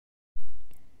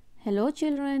Hello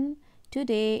children,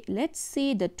 today let's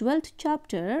see the 12th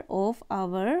chapter of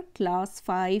our class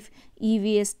 5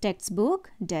 EVS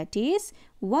textbook, that is,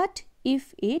 what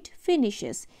if it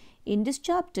finishes. In this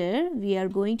chapter we are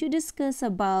going to discuss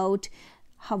about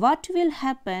what will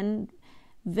happen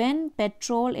when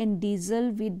petrol and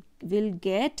diesel will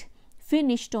get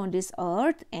finished on this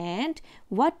earth and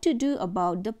what to do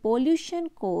about the pollution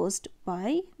caused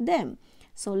by them.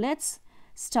 So let's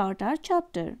start our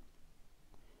chapter.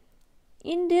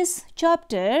 In this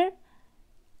chapter,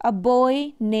 a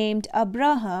boy named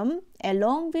Abraham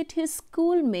along with his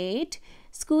schoolmates,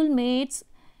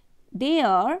 they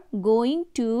are going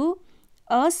to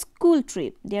a school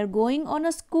trip. They are going on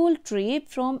a school trip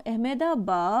from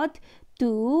Ahmedabad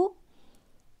to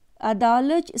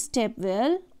Adalaj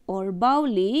Stepwell or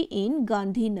Bauli in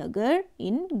Gandhinagar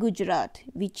in Gujarat,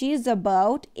 which is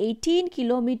about 18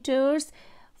 kilometers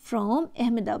from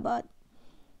Ahmedabad.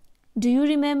 Do you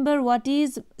remember what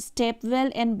is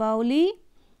Stepwell and Bauli?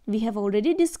 We have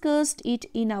already discussed it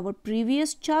in our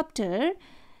previous chapter.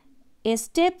 A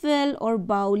stepwell or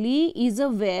Bauli is a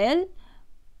well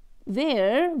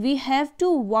where we have to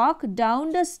walk down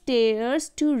the stairs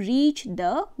to reach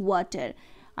the water.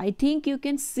 I think you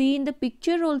can see in the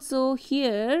picture also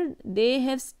here they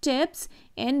have steps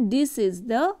and this is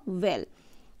the well.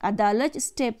 Adalaj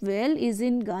Stepwell is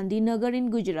in Gandhinagar in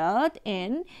Gujarat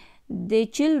and the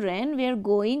children were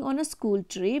going on a school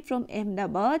trip from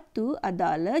Ahmedabad to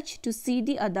Adalaj to see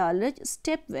the Adalaj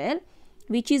Stepwell,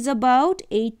 which is about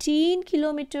 18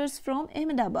 kilometers from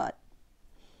Ahmedabad.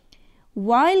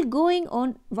 While going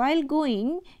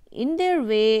in their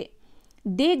way,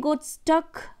 they got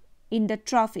stuck in the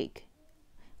traffic.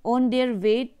 On their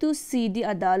way to see the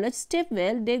Adalaj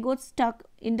Stepwell, they got stuck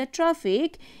in the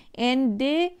traffic and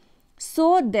they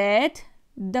saw that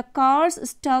the cars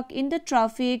stuck in the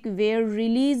traffic were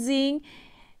releasing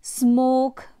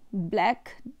smoke,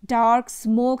 dark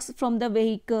smokes from the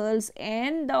vehicles,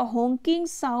 and the honking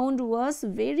sound was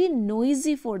very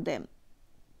noisy for them.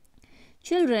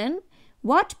 Children,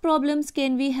 what problems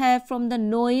can we have from the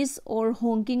noise or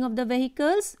honking of the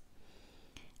vehicles?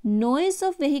 Noise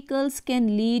of vehicles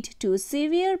can lead to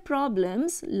severe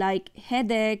problems like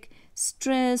headache,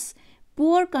 stress,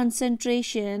 poor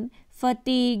concentration,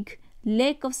 fatigue,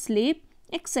 lack of sleep,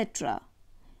 etc.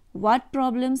 What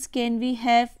problems can we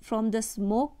have from the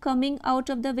smoke coming out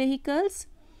of the vehicles?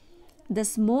 The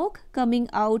smoke coming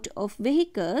out of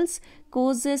vehicles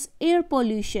causes air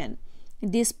pollution.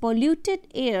 This polluted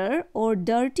air or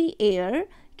dirty air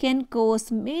can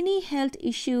cause many health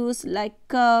issues like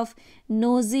cough,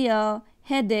 nausea,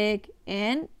 headache,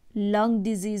 and lung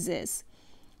diseases.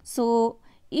 So,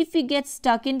 if we get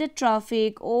stuck in the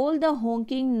traffic, all the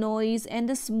honking noise and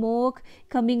the smoke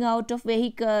coming out of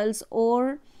vehicles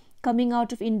or coming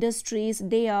out of industries,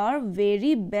 they are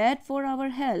very bad for our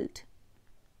health.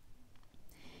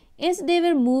 As they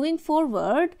were moving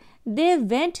forward, they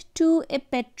went to a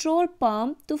petrol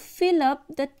pump to fill up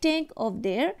the tank of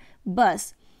their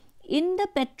bus. In the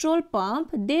petrol pump,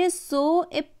 they saw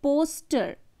a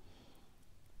poster.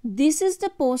 This is the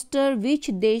poster which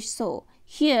they saw.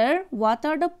 Here, what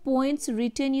are the points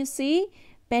written? You see,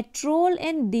 petrol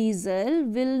and diesel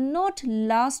will not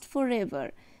last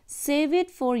forever. Save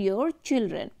it for your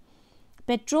children.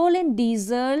 Petrol and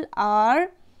diesel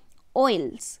are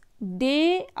oils.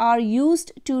 They are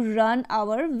used to run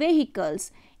our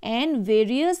vehicles and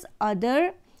various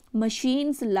other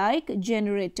machines like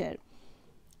generator.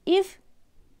 If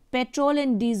petrol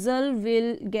and diesel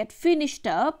will get finished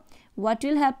up, what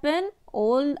will happen?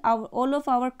 All of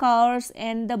our cars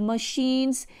and the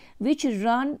machines which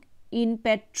run in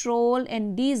petrol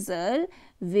and diesel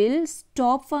will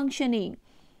stop functioning.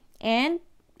 And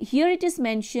here it is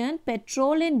mentioned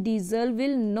petrol and diesel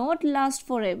will not last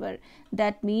forever.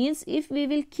 That means if we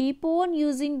will keep on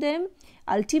using them,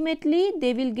 ultimately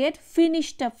they will get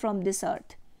finished up from this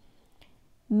earth.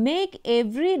 Make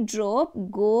every drop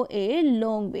go a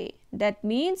long way. That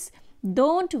means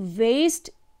don't waste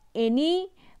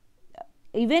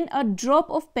even a drop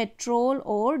of petrol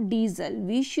or diesel.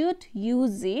 We should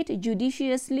use it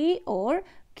judiciously or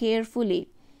carefully.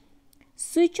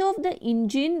 Switch off the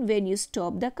engine when you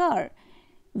stop the car.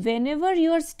 Whenever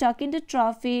you are stuck in the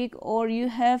traffic or you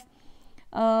have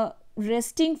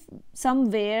resting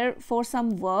somewhere for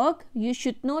some work, you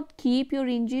should not keep your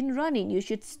engine running. You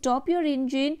should stop your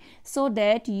engine so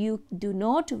that you do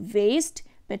not waste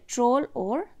petrol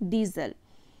or diesel.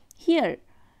 Here,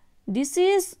 this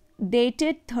is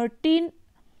dated 13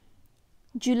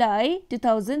 July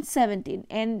 2017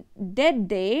 and that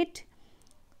date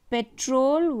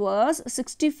petrol was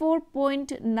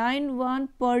 64.91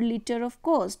 per liter of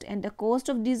cost, and the cost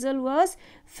of diesel was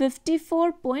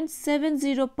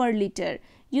 54.70 per liter.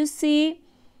 You see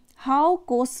how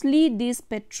costly these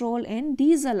petrol and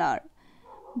diesel are.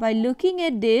 By looking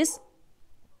at this,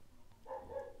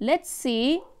 let's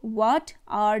see what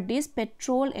are these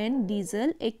petrol and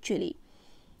diesel actually.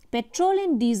 Petrol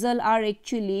and diesel are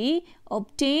actually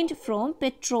obtained from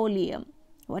petroleum.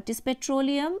 What is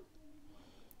petroleum?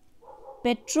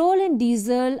 Petrol and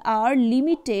diesel are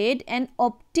limited and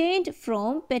obtained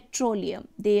from petroleum.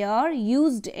 They are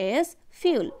used as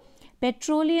fuel.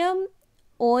 Petroleum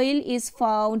oil is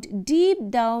found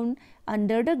deep down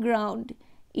under the ground.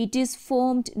 It is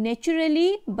formed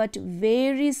naturally but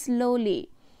very slowly.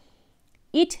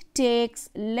 It takes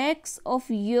lakhs of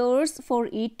years for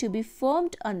it to be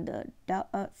formed under the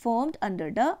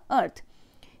earth.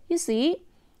 You see,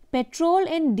 petrol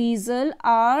and diesel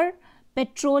are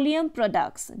petroleum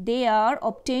products. They are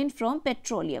obtained from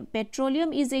petroleum.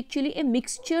 Petroleum is actually a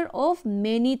mixture of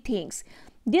many things.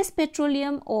 This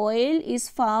petroleum oil is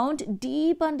found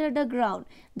deep under the ground.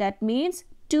 That means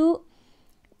to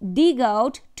dig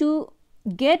out, to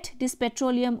get this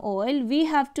petroleum oil, we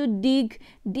have to dig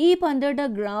deep under the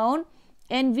ground,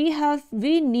 and we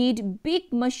need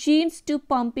big machines to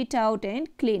pump it out and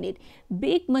clean it.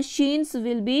 Big machines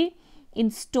will be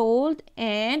installed,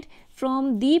 and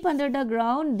from deep under the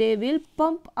ground they will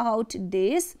pump out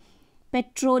this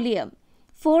petroleum.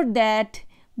 For that,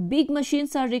 big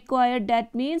machines are required.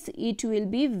 That means it will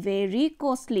be very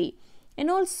costly. And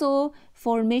also,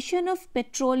 formation of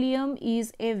petroleum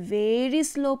is a very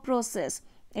slow process,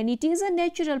 and it is a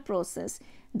natural process.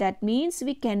 That means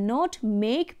we cannot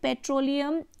make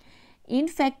petroleum in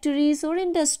factories or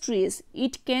industries.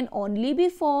 It can only be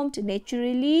formed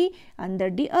naturally under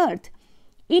the earth.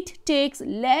 It takes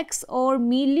lakhs or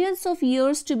millions of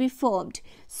years to be formed.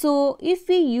 So, if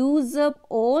we use up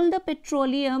all the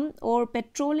petroleum or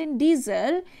petrol and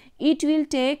diesel, it will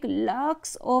take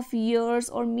lakhs of years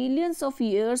or millions of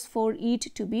years for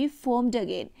it to be formed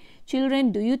again.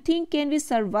 Children, do you think can we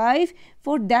survive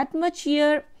for that much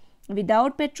year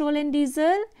without petrol and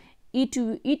diesel?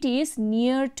 It is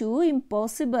near to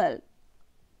impossible.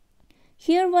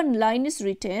 Here one line is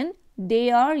written,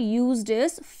 they are used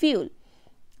as fuel.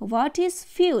 What is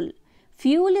fuel?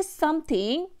 Fuel is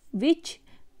something which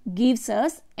gives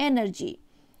us energy.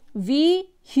 We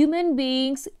human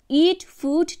beings eat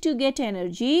food to get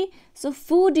energy, so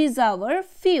food is our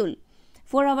fuel.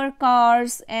 For our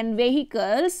cars and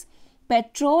vehicles,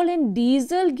 petrol and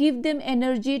diesel give them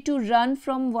energy to run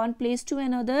from one place to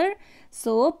another.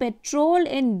 So petrol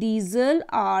and diesel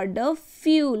are the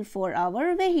fuel for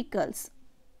our vehicles.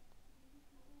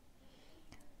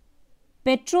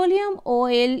 Petroleum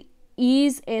oil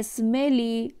is a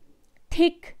smelly,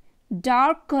 thick,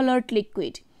 dark colored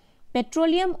liquid.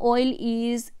 Petroleum oil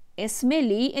is a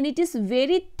smelly and it is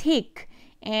very thick,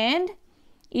 and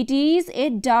it is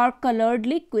a dark colored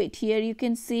liquid. Here you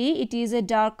can see it is a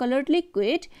dark colored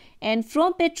liquid, and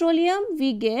from petroleum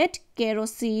we get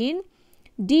kerosene,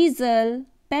 diesel,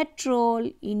 petrol,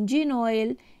 engine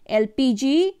oil,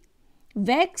 LPG,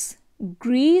 wax,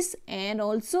 grease, and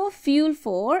also fuel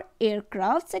for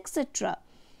aircrafts, etc.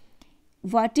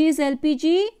 What is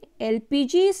LPG?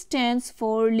 LPG stands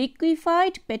for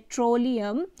liquefied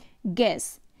petroleum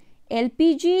gas.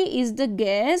 LPG is the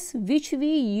gas which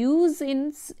we use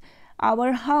in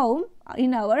our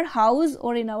house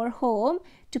or in our home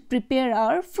to prepare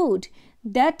our food.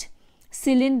 That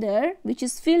cylinder which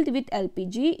is filled with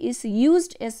LPG is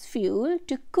used as fuel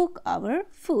to cook our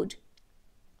food.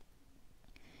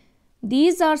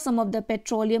 These are some of the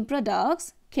petroleum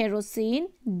products: kerosene,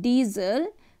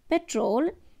 diesel, petrol,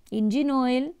 engine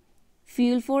oil,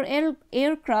 fuel for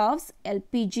aircrafts,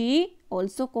 LPG,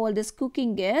 also called as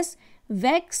cooking gas,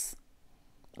 wax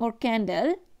or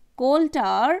candle, coal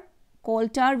tar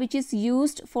which is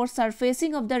used for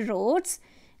surfacing of the roads,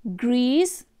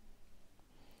 grease,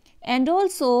 and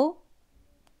also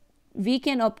we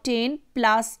can obtain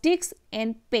plastics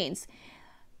and paints.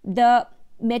 The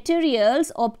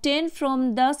materials obtained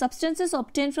from the substances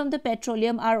obtained from the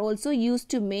petroleum are also used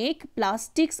to make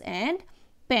plastics and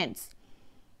paints.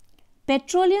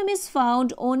 Petroleum is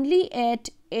found only at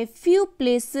a few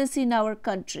places in our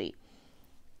country.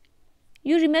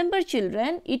 You remember,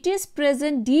 children, it is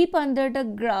present deep under the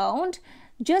ground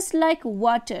just like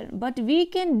water, but we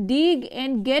can dig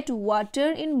and get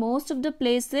water in most of the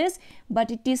places,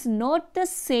 but it is not the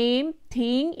same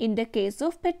thing in the case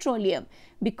of petroleum,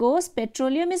 because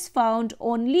petroleum is found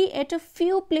only at a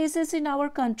few places in our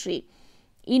country.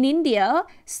 In India,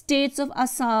 states of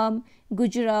Assam,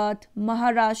 Gujarat,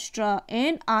 Maharashtra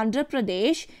and Andhra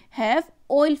Pradesh have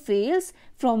oil fields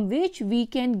from which we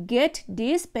can get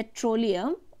this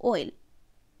petroleum oil.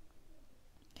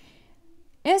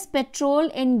 As petrol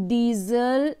and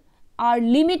diesel are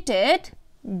limited,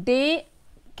 they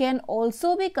can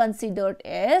also be considered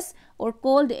as or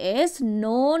called as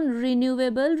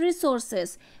non-renewable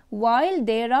resources. While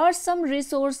there are some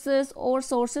resources or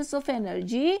sources of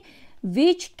energy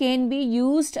which can be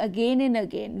used again and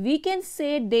again, we can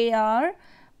say they are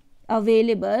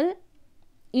available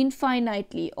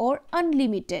infinitely or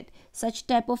unlimited. Such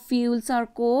type of fuels are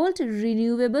called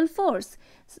renewable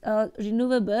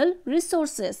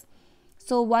resources.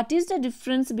 So what is the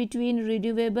difference between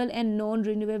renewable and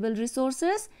non-renewable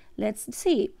resources? Let's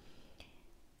see.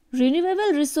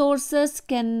 Renewable resources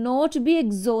cannot be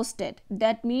exhausted.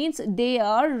 That means they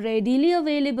are readily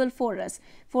available for us.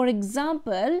 For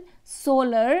example,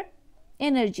 solar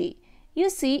energy. You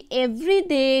see, every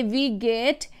day we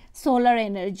get solar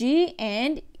energy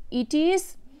and it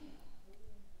is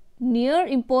near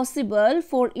impossible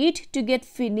for it to get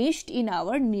finished in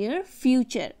our near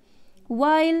future.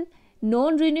 While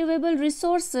non-renewable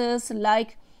resources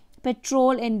like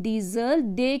petrol and diesel,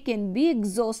 they can be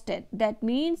exhausted. That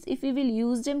means if we will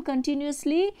use them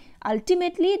continuously,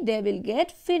 ultimately they will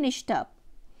get finished up.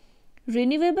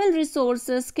 Renewable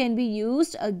resources can be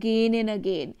used again and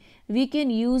again. We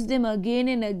can use them again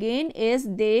and again as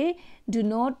they do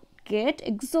not get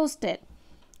exhausted.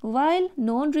 While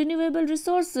non-renewable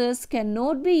resources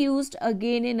cannot be used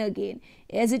again and again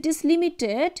as it is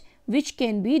limited, which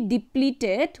can be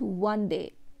depleted one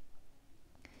day.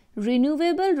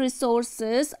 Renewable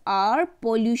resources are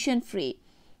pollution free.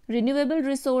 Renewable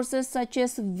resources such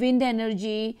as wind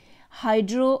energy,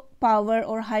 hydropower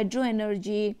or hydro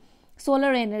energy,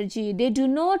 solar energy, they do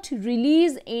not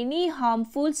release any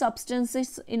harmful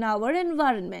substances in our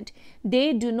environment.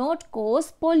 They do not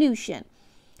cause pollution.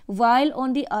 While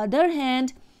on the other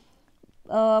hand,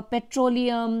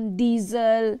 petroleum,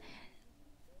 diesel,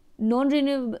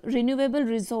 non-renewable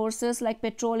resources like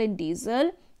petrol and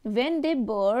diesel, when they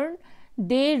burn,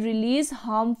 they release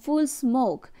harmful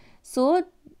smoke. So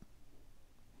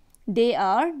they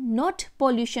are not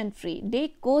pollution free. They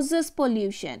causes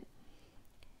pollution.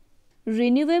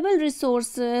 Renewable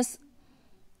resources,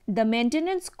 the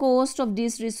maintenance cost of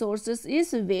these resources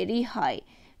is very high.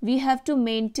 We have to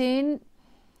maintain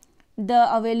the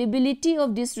availability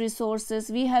of these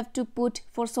resources. We have to put,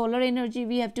 for solar energy,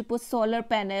 we have to put solar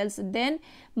panels, then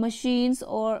machines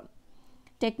or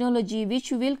technology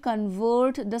which will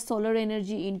convert the solar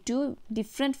energy into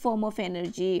different form of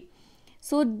energy.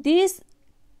 So this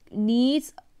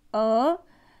needs a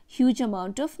huge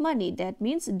amount of money. That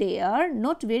means they are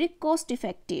not very cost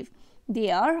effective.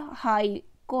 They are high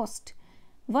cost.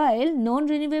 While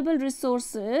non-renewable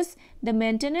resources, the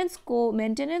maintenance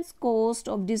cost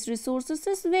of these resources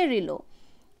is very low.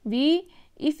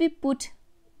 If we put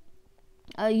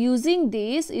using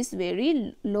this is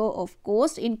very low of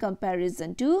cost in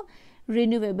comparison to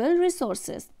renewable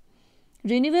resources.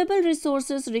 Renewable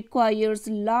resources requires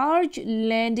large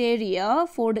land area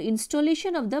for the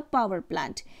installation of the power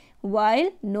plant,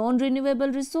 while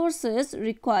non-renewable resources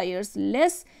requires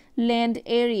less land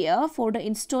area for the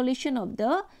installation of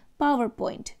the power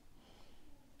point.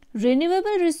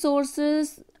 Renewable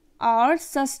resources are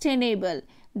sustainable.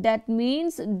 That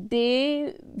means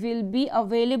they will be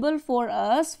available for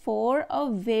us for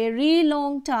a very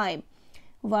long time,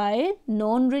 while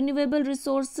non-renewable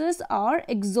resources are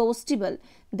exhaustible.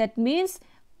 That means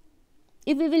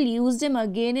if we will use them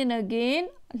again and again,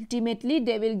 ultimately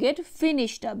they will get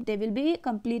finished up. They will be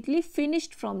completely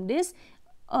finished from this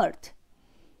earth.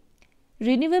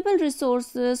 Renewable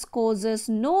resources causes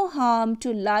no harm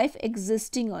to life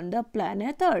existing on the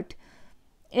planet Earth.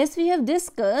 As we have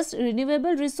discussed,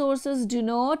 renewable resources do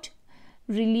not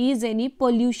release any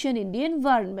pollution in the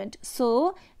environment.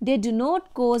 So, they do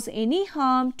not cause any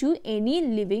harm to any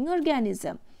living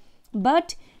organism.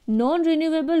 But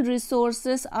non-renewable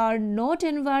resources are not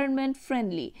environment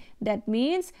friendly. That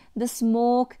means the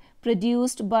smoke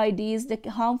produced by these, the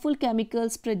harmful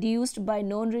chemicals produced by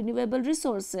non-renewable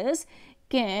resources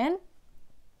can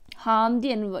harm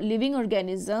the living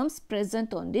organisms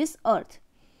present on this earth.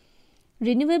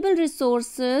 Renewable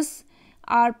resources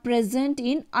are present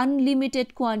in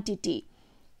unlimited quantity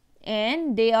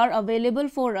and they are available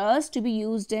for us to be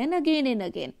used again and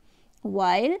again,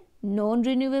 while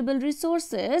non-renewable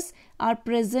resources are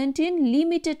present in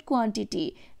limited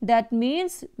quantity. That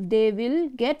means they will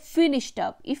get finished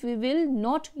up if we will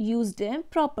not use them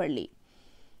properly.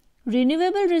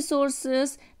 Renewable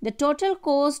resources, the total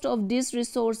cost of these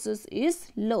resources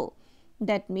is low.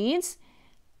 That means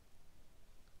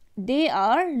they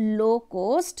are low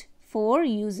cost for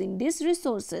using these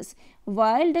resources,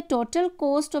 while the total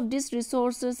cost of these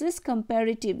resources is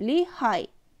comparatively high.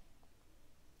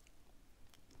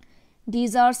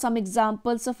 These are some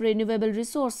examples of renewable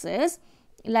resources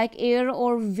like air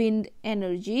or wind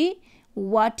energy,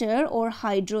 water or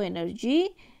hydro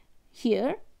energy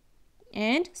here,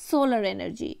 and solar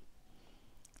energy.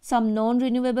 Some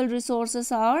non-renewable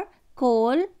resources are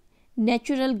coal,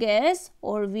 natural gas,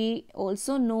 or we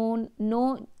also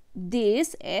know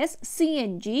this as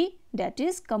CNG, that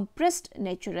is compressed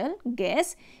natural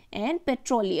gas, and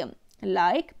petroleum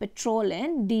like petrol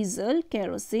and diesel,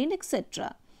 kerosene,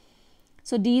 etc.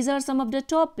 So these are some of the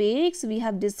topics we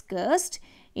have discussed.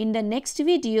 In the next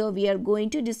video, we are going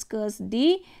to discuss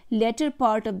the latter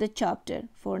part of the chapter.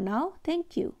 For now,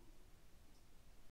 thank you.